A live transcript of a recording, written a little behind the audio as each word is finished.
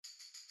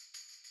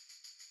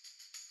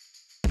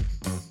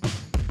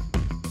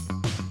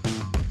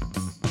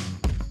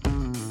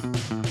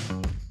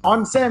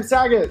I'm Sam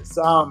Saggers.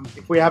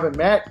 If we haven't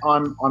met,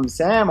 I'm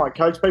Sam. I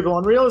coach people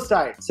on real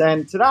estate.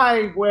 And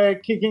today we're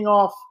kicking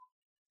off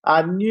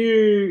a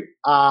new,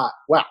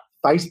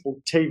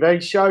 Facebook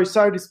TV show,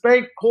 so to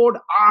speak, called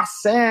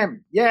Ask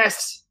Sam.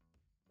 Yes,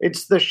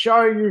 it's the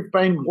show you've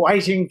been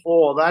waiting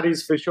for, that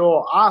is for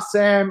sure. Ask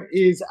Sam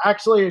is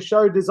actually a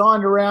show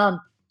designed around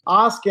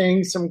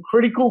asking some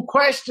critical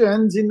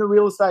questions in the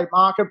real estate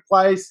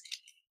marketplace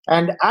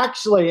and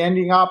actually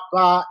ending up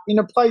in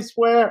a place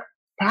where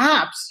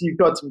perhaps you've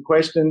got some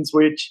questions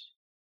which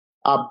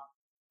are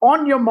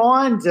on your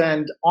mind,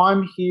 and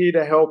I'm here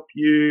to help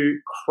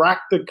you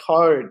crack the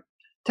code.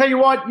 Tell you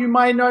what, you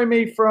may know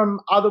me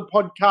from other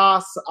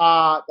podcasts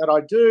that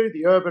I do,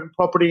 The Urban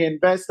Property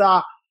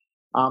Investor.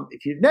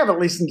 If you've never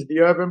listened to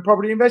The Urban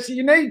Property Investor,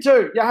 you need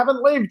to. You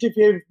haven't lived if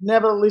you've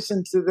never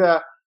listened to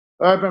The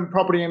Urban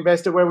Property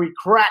Investor, where we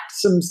crack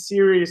some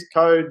serious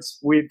codes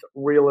with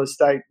real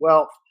estate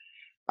wealth.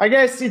 I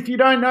guess if you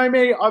don't know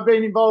me, I've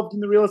been involved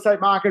in the real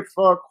estate market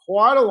for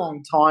quite a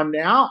long time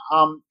now,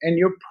 and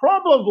you're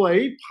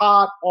probably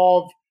part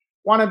of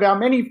one of our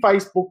many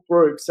Facebook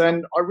groups,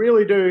 and I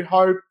really do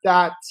hope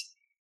that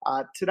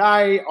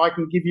today I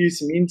can give you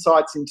some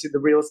insights into the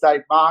real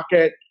estate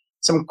market,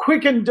 some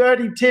quick and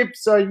dirty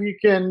tips so you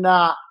can,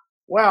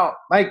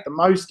 make the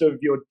most of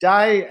your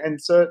day and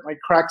certainly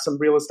crack some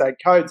real estate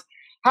codes.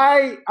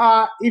 Hey,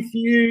 if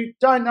you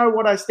don't know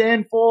what I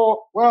stand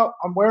for, well,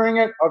 I'm wearing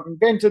it. I've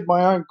invented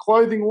my own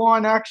clothing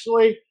line,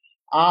 actually.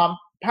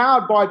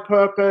 Powered by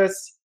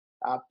purpose,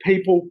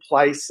 people,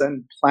 place,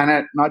 and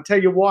planet. And I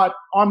tell you what,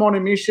 I'm on a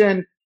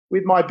mission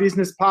with my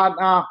business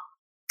partner,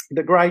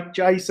 the great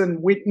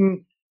Jason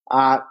Witten,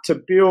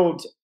 to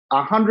build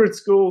 100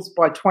 schools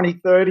by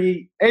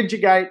 2030,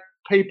 educate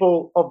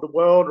people of the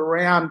world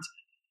around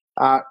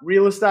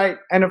real estate.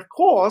 And of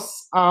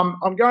course,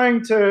 I'm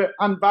going to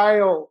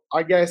unveil,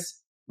 I guess,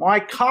 my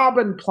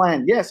carbon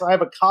plan. Yes, I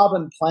have a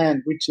carbon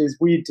plan, which is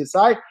weird to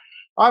say.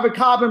 I have a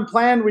carbon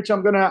plan which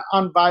I'm going to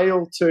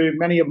unveil to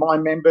many of my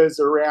members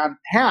around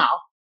how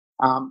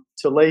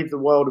to leave the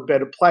world a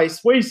better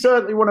place. We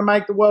certainly want to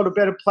make the world a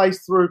better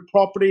place through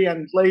property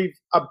and leave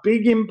a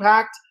big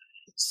impact.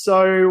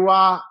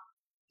 So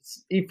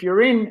if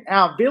you're in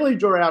our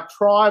village or our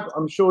tribe,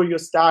 I'm sure you're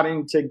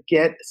starting to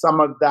get some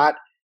of that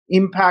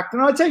impact.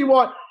 And I tell you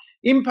what,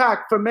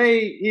 impact for me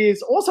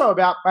is also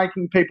about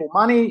making people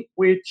money,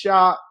 which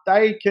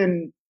they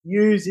can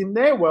use in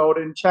their world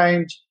and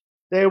change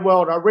their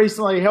world. I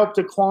recently helped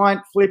a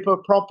client flip a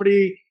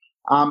property.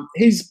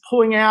 He's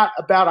pulling out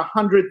about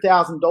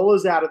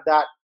 $100,000 out of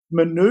that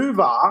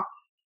maneuver,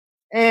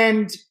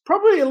 and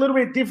probably a little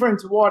bit different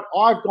to what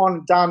I've gone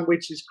and done,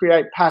 which is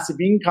create passive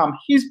income.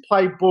 His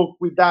playbook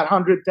with that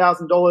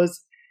 $100,000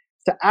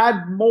 to add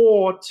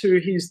more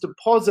to his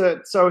deposit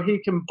so he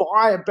can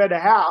buy a better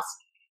house,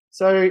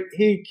 so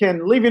he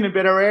can live in a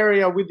better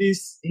area with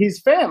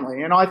his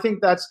family. And I think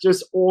that's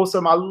just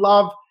awesome. I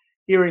love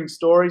hearing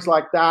stories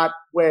like that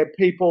where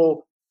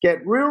people get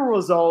real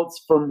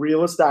results from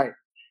real estate.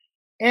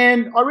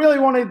 And I really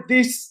wanted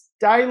this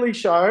daily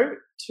show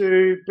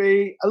to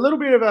be a little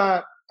bit of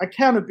a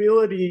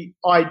accountability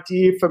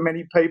idea for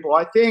many people.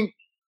 I think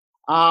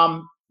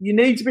you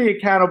need to be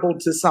accountable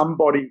to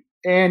somebody.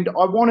 And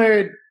I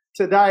wanted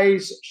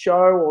today's show,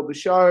 or the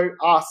show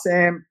Ask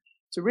Sam,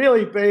 to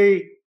really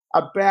be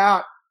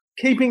about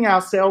keeping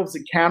ourselves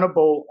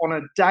accountable on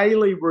a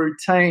daily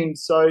routine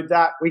so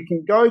that we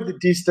can go the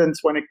distance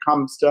when it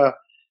comes to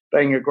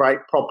being a great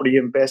property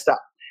investor.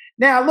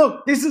 Now,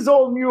 look, this is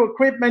all new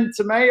equipment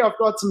to me. I've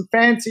got some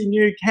fancy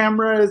new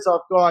cameras.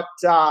 I've got,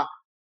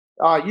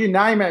 you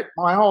name it,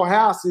 my whole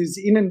house is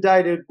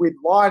inundated with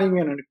lighting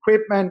and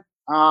equipment.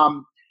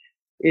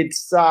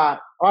 It's,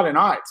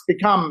 it's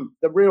become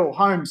the real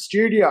home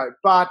studio.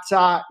 But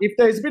if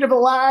there's a bit of a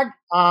lag,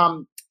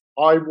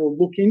 I will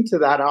look into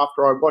that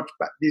after I watch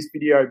this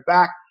video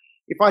back.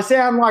 If I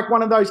sound like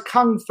one of those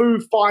kung fu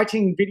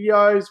fighting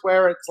videos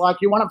where it's like,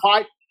 you want to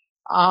fight,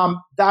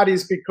 that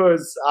is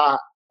because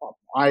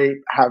I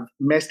have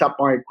messed up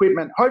my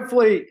equipment.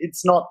 Hopefully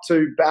it's not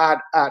too bad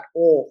at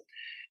all.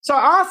 So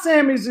Ask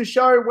Sam is a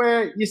show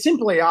where you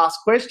simply ask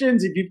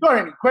questions. If you've got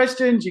any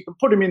questions, you can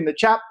put them in the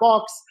chat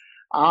box.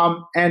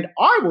 And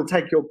I will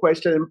take your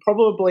question and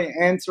probably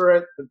answer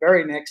it the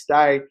very next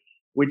day,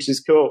 which is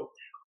cool.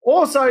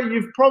 Also,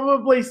 you've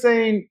probably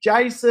seen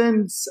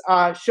Jason's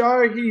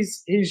show.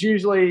 He's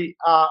usually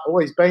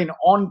always been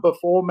on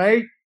before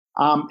me.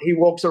 He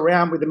walks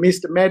around with a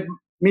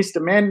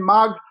Mr. Men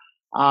mug,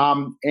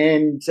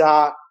 and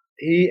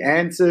he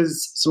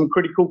answers some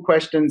critical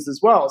questions as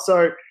well.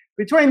 So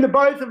between the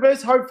both of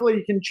us, hopefully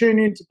you can tune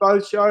into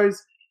both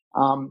shows.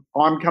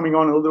 I'm coming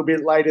on a little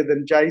bit later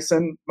than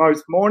Jason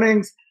most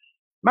mornings,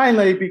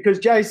 mainly because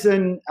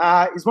Jason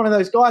is one of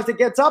those guys that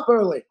gets up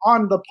early.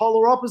 I'm the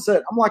polar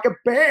opposite. I'm like a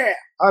bear.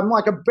 I'm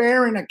like a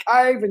bear in a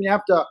cave, and you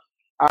have to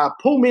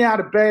pull me out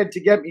of bed to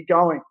get me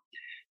going.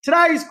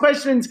 Today's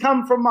questions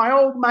come from my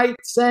old mate,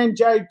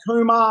 Sanjay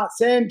Kumar.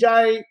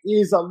 Sanjay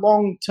is a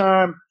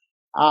long-term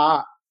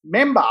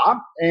member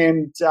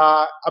and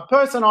a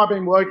person I've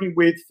been working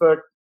with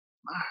for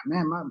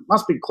man,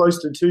 must be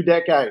close to 2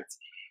 decades.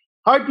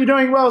 Hope you're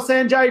doing well,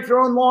 Sanjay. If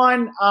you're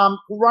online,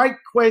 great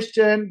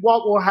question.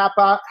 What will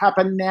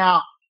happen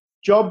now?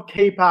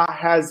 JobKeeper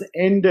has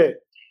ended.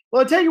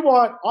 Well, I'll tell you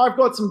what, I've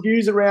got some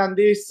views around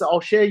this. I'll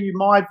share you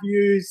my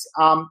views.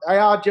 They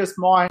are just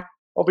my,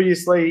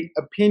 obviously,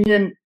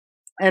 opinion,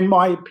 and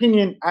my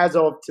opinion as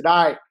of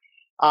today.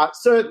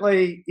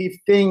 Certainly, if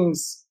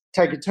things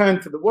take a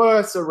turn for the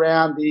worse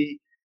around the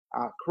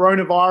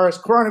coronavirus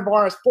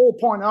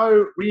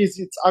 4.0 rears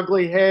its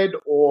ugly head,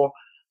 or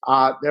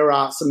there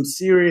are some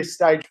serious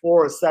stage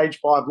 4 or stage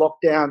 5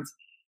 lockdowns,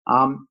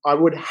 I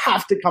would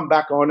have to come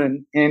back on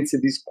and answer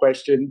this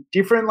question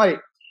differently.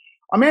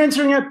 I'm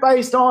answering it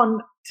based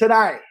on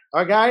today,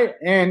 okay?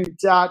 And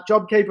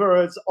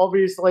JobKeeper has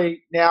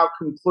obviously now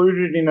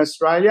concluded in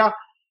Australia,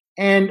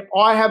 and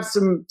I have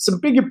some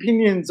big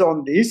opinions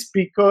on this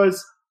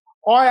because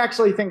I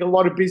actually think a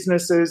lot of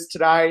businesses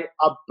today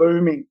are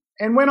booming.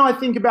 And when I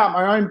think about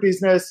my own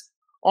business,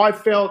 I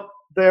felt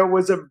there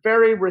was a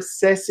very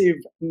recessive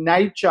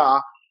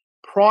nature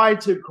prior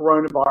to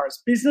coronavirus.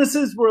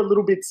 Businesses were a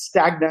little bit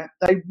stagnant.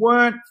 They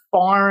weren't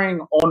firing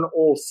on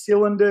all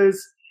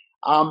cylinders.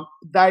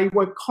 They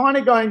were kind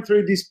of going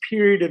through this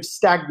period of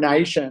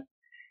stagnation.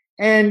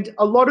 And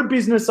a lot of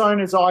business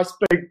owners I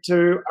speak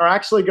to are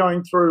actually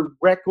going through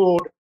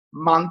record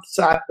months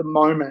at the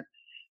moment.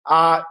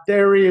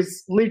 There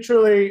is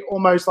literally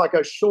almost like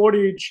a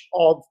shortage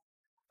of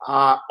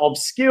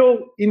skill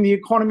in the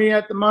economy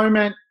at the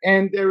moment,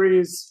 and there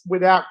is,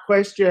 without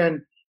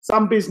question,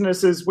 some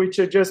businesses which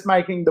are just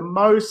making the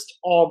most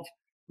of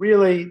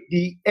really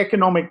the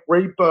economic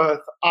rebirth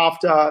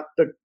after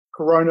the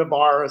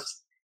coronavirus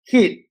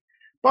hit.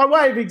 By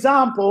way of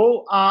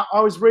example,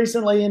 I was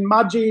recently in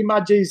Mudgee.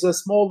 Mudgee's a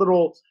small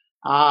little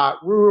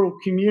rural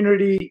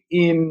community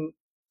in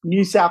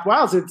New South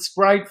Wales. It's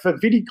great for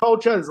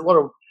viticulture. There's a lot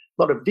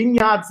of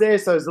vineyards there,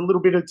 so there's a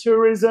little bit of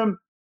tourism.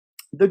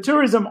 The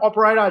tourism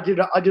operator,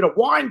 I did a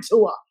wine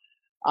tour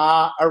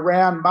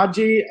around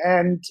Mudgee,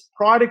 and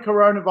prior to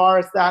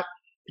coronavirus, that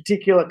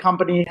particular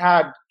company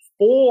had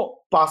 4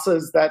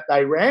 buses that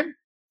they ran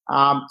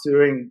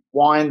doing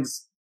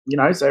wines,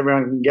 so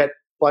everyone can get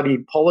bloody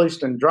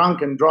polished and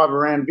drunk and drive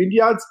around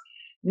vineyards.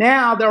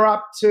 Now they're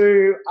up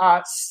to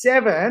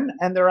 7,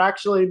 and they're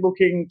actually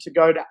looking to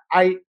go to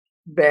 8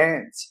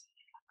 vans.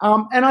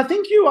 And I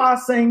think you are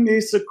seeing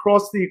this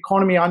across the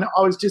economy. I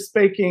was just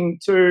speaking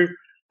to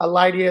a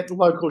lady at the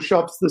local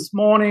shops this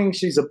morning.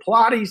 She's a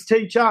Pilates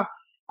teacher.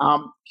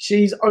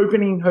 She's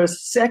opening her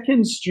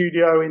 2nd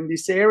studio in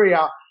this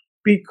area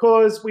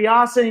because we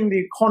are seeing the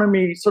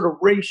economy sort of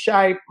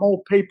reshape,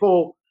 more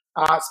people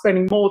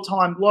spending more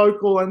time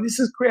local, and this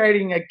is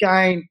creating,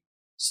 again,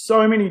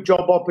 so many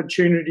job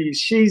opportunities.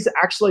 She's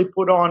actually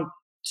put on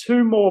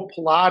 2 more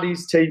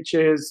Pilates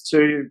teachers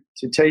to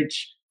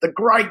teach the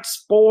great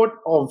sport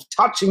of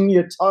touching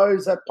your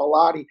toes at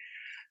Pilates.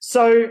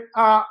 So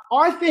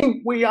I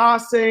think we are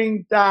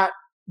seeing that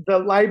the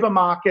labour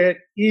market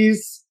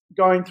is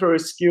going through a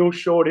skill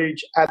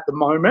shortage at the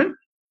moment,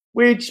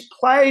 which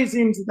plays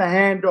into the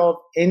hand of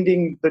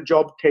ending the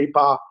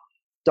JobKeeper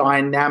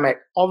dynamic.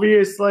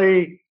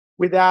 Obviously,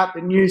 without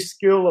the new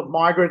skill of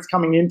migrants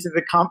coming into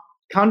the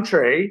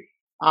country,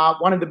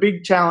 one of the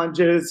big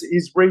challenges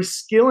is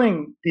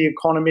reskilling the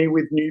economy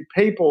with new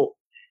people.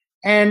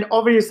 And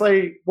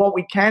obviously, what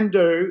we can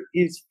do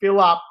is fill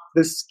up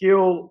the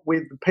skill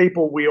with the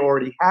people we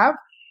already have.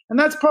 And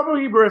that's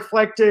probably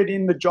reflected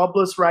in the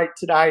jobless rate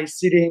today,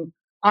 sitting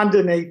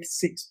underneath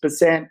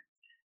 6%.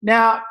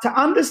 Now, to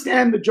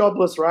understand the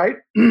jobless rate,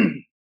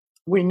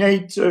 we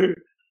need to,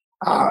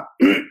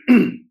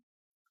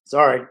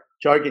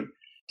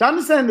 To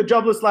understand the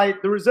jobless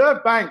rate, the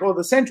Reserve Bank, or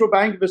the Central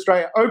Bank of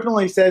Australia,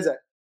 openly says it.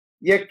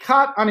 You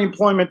cut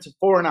unemployment to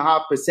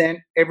 4.5%,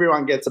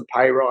 everyone gets a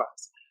pay rise.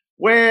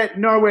 We're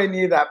nowhere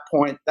near that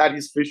point, that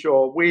is for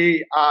sure.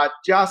 We are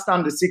just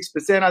under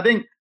 6%. I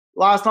think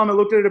last time I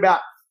looked at it, about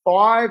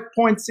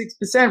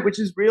 5.6%, which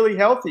is really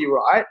healthy,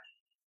 right?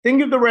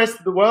 Think of the rest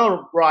of the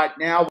world right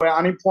now, where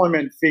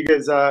unemployment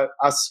figures are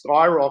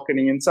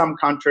skyrocketing. In some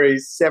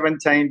countries,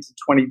 17 to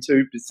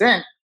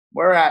 22%.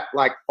 We're at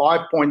like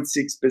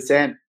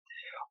 5.6%.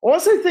 I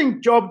also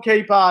think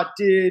JobKeeper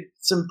did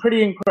some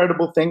pretty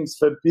incredible things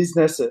for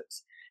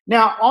businesses.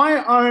 Now,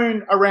 I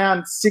own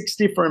around 6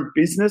 different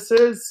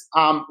businesses,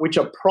 which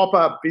are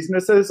proper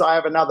businesses. I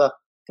have another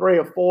 3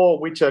 or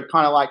 4, which are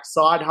kind of like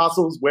side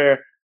hustles, where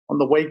on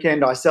the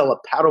weekend I sell a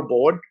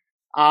paddleboard,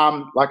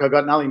 like I've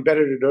got nothing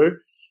better to do.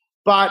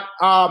 But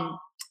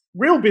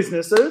real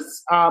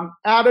businesses,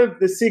 out of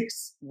the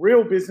 6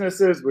 real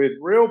businesses with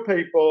real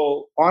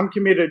people I'm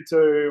committed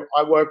to,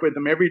 I work with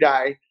them every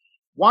day.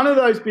 One of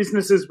those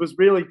businesses was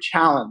really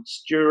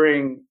challenged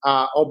during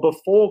or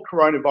before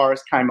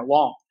coronavirus came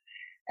along.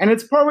 And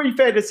it's probably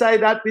fair to say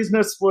that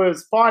business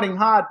was fighting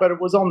hard, but it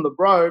was on the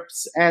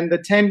ropes, and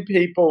the 10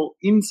 people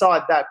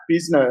inside that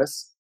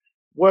business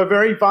were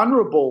very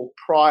vulnerable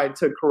prior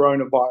to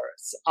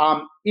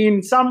coronavirus.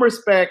 In some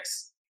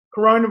respects,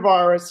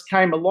 coronavirus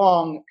came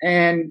along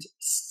and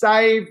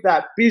saved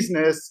that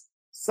business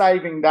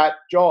saving that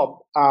job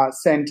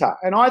center.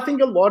 And I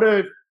think a lot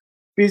of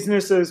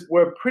businesses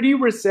were pretty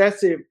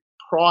recessive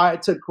prior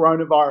to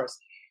coronavirus.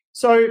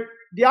 So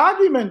the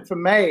argument for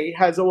me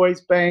has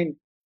always been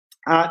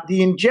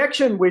the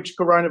injection which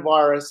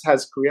coronavirus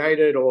has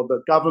created, or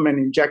the government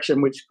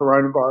injection which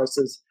coronavirus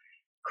has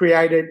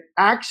created,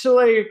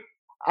 actually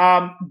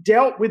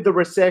dealt with the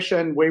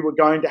recession we were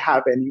going to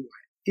have anyway.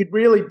 It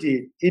really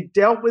did. It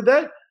dealt with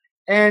it,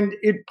 and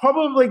it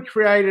probably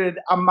created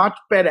a much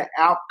better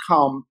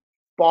outcome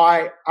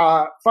by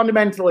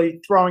fundamentally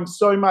throwing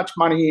so much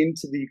money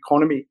into the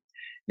economy.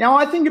 Now,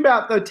 I think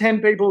about the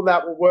 10 people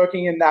that were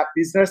working in that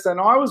business, and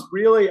I was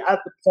really at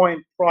the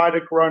point prior to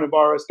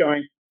coronavirus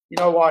going, you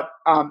know what,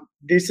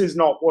 this is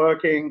not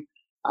working.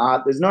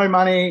 There's no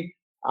money.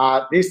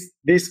 This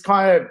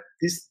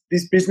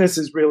business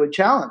is really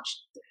challenged.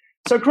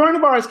 So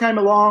coronavirus came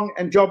along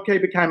and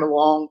JobKeeper came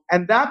along,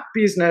 and that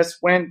business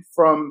went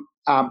from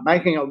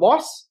making a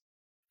loss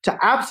to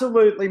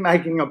absolutely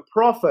making a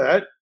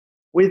profit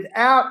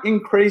without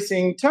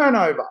increasing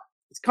turnover.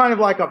 It's kind of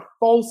like a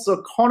false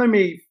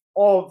economy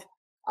of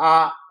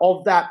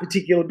that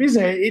particular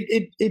business.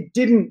 It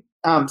didn't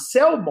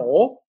sell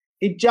more.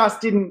 It just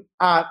didn't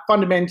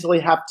fundamentally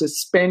have to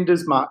spend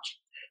as much.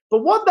 But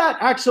what that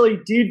actually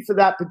did for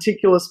that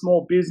particular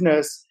small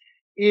business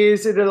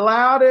is it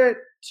allowed it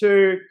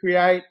to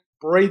create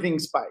breathing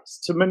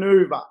space, to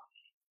maneuver,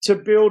 to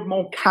build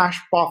more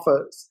cash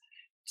buffers,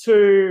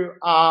 to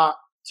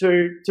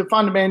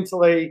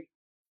fundamentally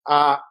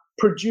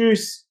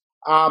produce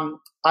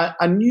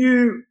a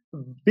new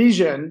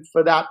vision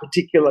for that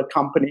particular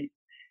company.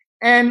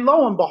 And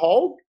lo and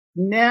behold,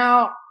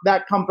 now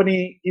that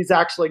company is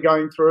actually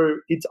going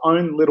through its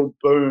own little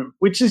boom,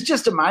 which is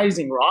just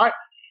amazing, right?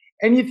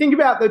 And you think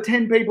about the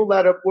 10 people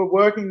that were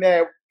working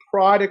there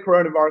prior to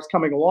coronavirus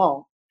coming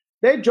along,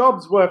 their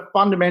jobs were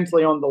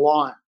fundamentally on the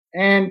line.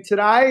 And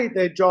today,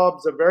 their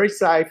jobs are very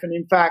safe. And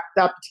in fact,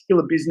 that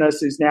particular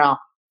business is now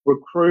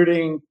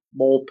recruiting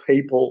more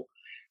people.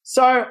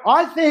 So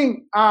I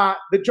think the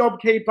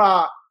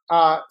JobKeeper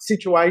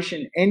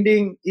situation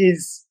ending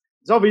is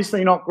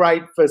obviously not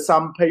great for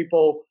some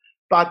people,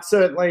 but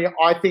certainly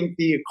I think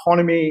the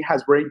economy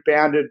has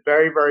rebounded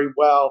very, very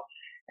well.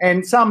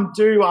 And some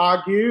do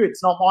argue,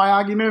 it's not my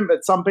argument,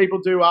 but some people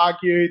do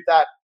argue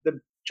that the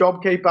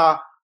JobKeeper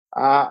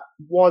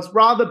was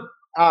rather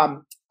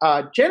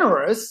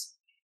generous,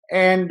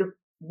 and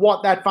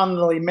what that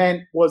fundamentally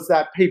meant was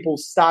that people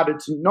started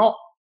to not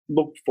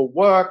look for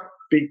work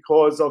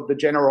because of the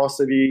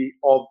generosity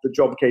of the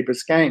JobKeeper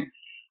scheme.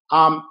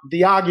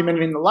 The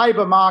argument in the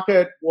labour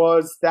market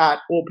was that,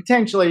 or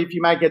potentially if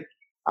you make it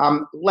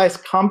less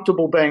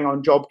comfortable being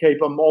on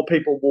JobKeeper, more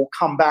people will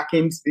come back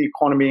into the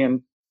economy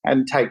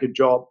and take a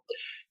job.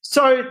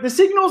 So the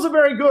signals are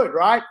very good,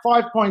 right?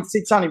 5.6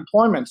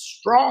 unemployment,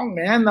 strong,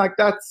 man. Like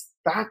that's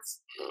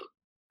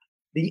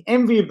the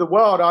envy of the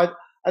world. I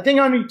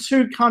think only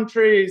 2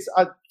 countries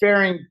are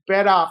faring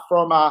better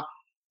from a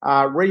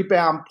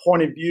rebound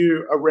point of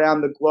view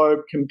around the globe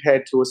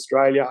compared to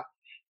Australia.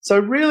 So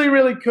really,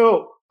 really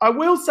cool. I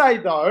will say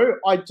though,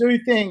 I do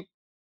think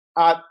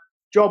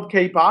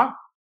JobKeeper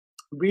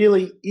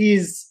really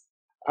is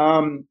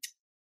a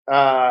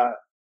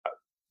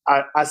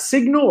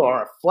signal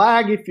or a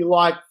flag, if you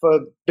like,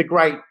 for the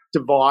great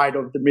divide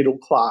of the middle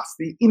class,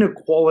 the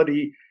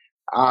inequality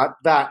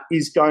that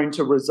is going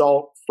to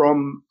result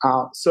from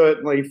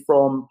certainly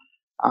from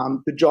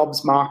the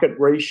jobs market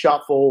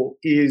reshuffle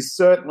is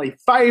certainly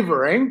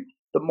favouring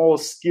the more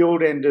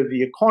skilled end of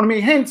the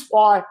economy. Hence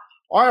why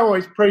I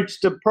always preach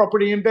to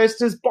property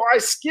investors, buy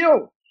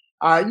skill.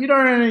 You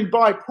don't only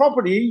buy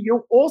property,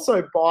 you'll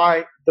also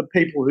buy the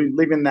people who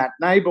live in that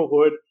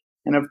neighbourhood.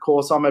 And of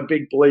course, I'm a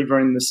big believer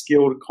in the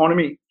skilled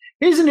economy.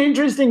 Here's an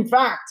interesting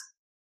fact.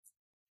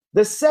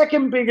 The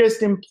second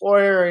biggest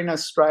employer in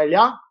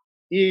Australia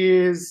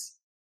is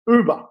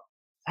Uber.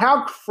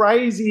 How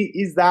crazy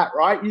is that,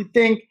 right? You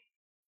think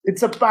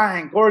it's a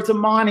bank or it's a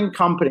mining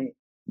company.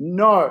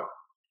 No.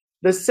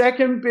 The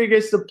second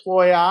biggest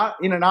employer,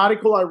 in an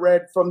article I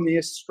read from the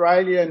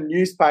Australian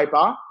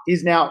newspaper,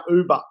 is now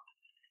Uber.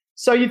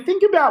 So you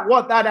think about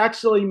what that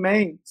actually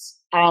means.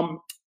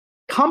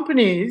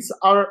 Companies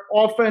are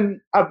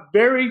often a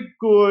very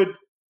good,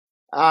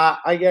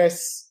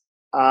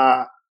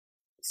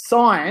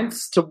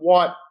 science to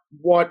what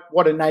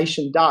a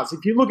nation does.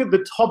 If you look at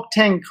the top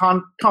 10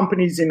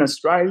 companies in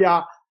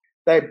Australia,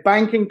 they're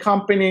banking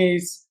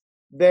companies,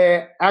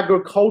 they're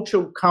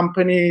agricultural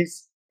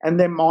companies, and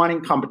they're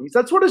mining companies.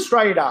 That's what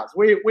Australia does.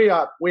 We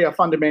are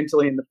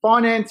fundamentally in the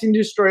finance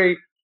industry,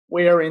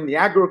 we are in the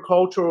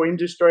agricultural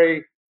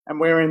industry, and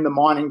we're in the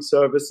mining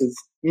services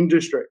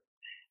industry.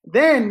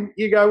 Then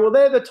you go, well,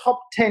 they're the top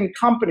 10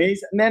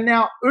 companies, and then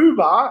now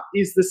Uber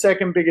is the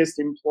second biggest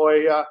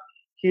employer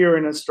here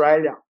in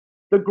Australia.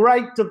 The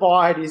great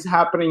divide is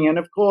happening, and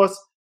of course,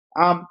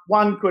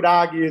 one could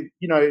argue,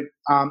 the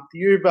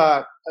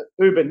Uber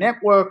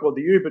network or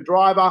the Uber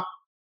driver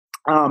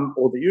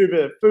or the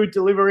Uber food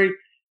delivery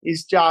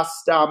is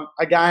just,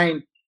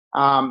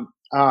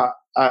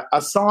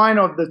 a sign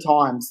of the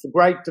times, the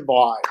great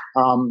divide.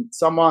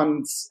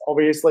 Someone's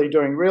obviously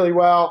doing really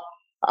well.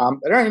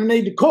 They don't even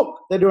need to cook.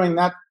 They're doing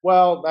that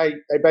well. They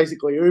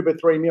basically Uber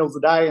 3 meals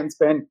a day and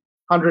spend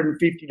 $150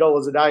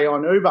 a day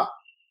on Uber.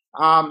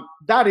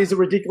 That is a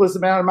ridiculous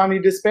amount of money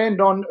to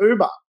spend on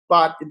Uber,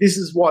 but this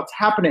is what's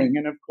happening.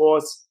 And of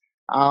course,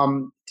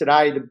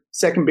 today the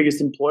second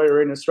biggest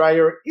employer in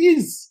Australia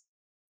is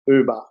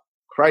Uber.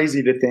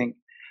 Crazy to think.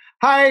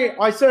 Hey,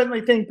 I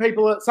certainly think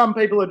some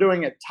people are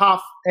doing it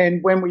tough.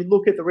 And when we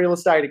look at the real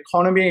estate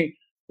economy,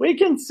 we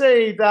can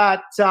see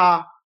that,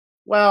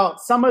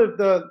 some of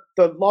the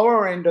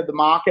lower end of the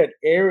market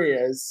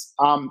areas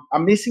are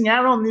missing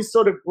out on this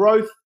sort of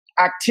growth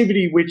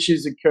activity which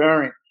is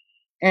occurring.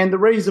 And the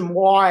reason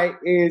why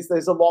is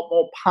there's a lot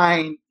more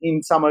pain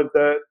in some of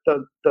the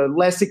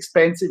less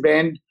expensive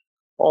end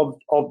of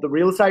the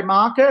real estate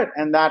market.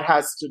 And that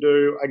has to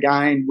do,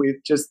 again, with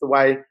just the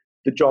way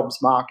the jobs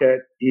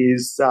market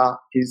is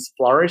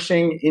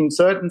flourishing in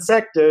certain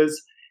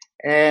sectors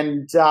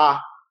and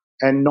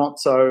not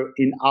so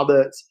in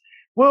others.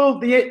 Will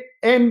the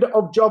end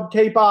of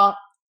JobKeeper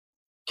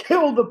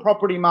kill the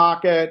property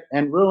market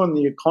and ruin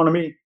the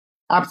economy?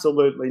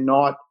 Absolutely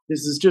not.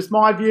 This is just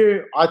my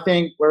view. I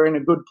think we're in a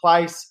good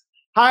place.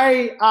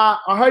 Hey, I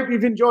hope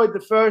you've enjoyed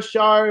the first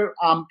show.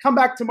 Come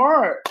back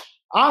tomorrow.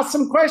 Ask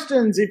some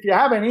questions if you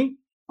have any.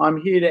 I'm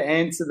here to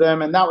answer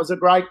them. And that was a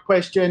great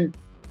question.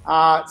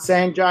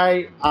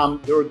 Sanjay,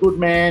 you're a good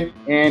man,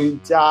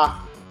 and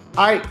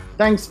hey,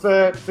 thanks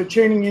for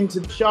tuning into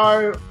the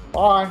show.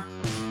 Bye.